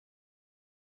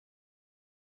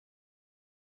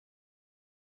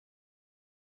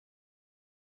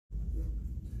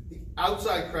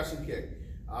outside crescent kick.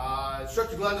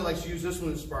 Instructor Glenda likes to use this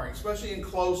one in sparring, especially in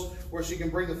close, where she can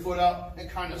bring the foot up and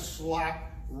kind of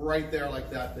slap right there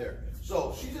like that there.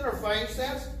 So she's in her fighting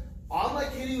stance.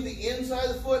 Unlike hitting with the inside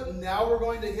of the foot, now we're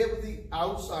going to hit with the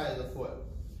outside of the foot.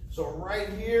 So right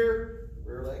here,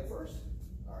 rear leg first.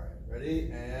 All right,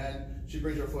 ready? And she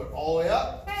brings her foot all the way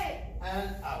up. Hey.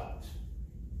 And out.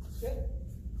 Okay.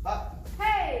 Up.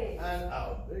 Hey. And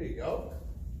out. There you go.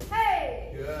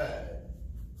 Hey. Good.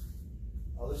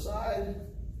 Other side.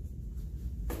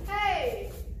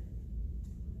 Hey.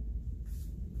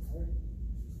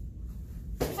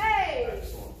 Hey.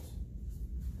 Excellent.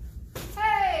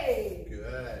 Hey.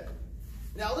 Good.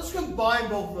 Now let's combine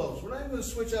both of those. We're not even going to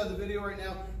switch out of the video right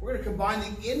now. We're going to combine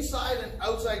the inside and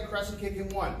outside crescent kick in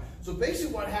one. So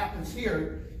basically what happens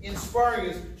here in sparring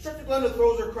is Instructor Glenda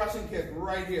throws her crescent kick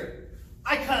right here.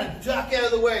 I kind of duck out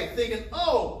of the way thinking,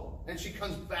 oh, and she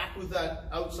comes back with that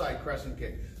outside crescent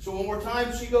kick. So one more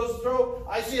time, she goes to throw,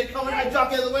 I see it coming, I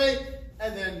duck out of the way,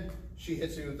 and then she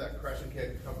hits me with that crescent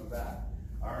kick coming back.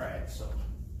 All right, so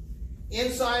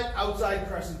inside, outside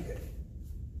crescent kick.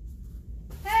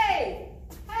 Hey.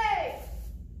 Hey.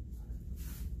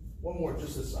 One more,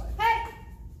 just this side.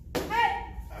 Hey. Hey.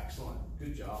 Excellent.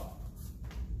 Good job.